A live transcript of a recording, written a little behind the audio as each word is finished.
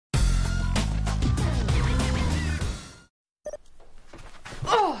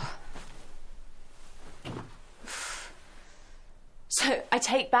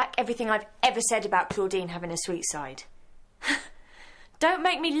take back everything I've ever said about Claudine having a sweet side. Don't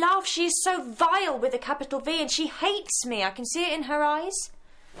make me laugh. She is so vile with a capital V, and she hates me. I can see it in her eyes.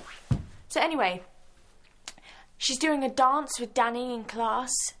 So anyway, she's doing a dance with Danny in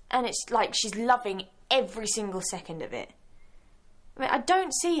class, and it's like she's loving every single second of it. I mean, I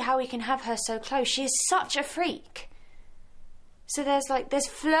don't see how he can have her so close. She is such a freak. So there's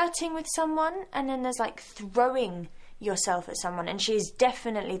flirting with someone, and then there's like throwing yourself at someone, and she is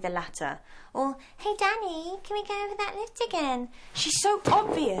definitely the latter. Or, hey Danny, can we go over that lift again? She's so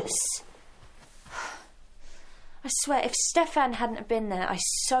obvious. I swear, if Stefan hadn't have been there, I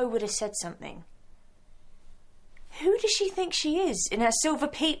so would have said something. Who does she think she is in her silver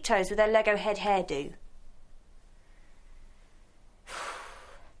peep toes with her Lego head hairdo?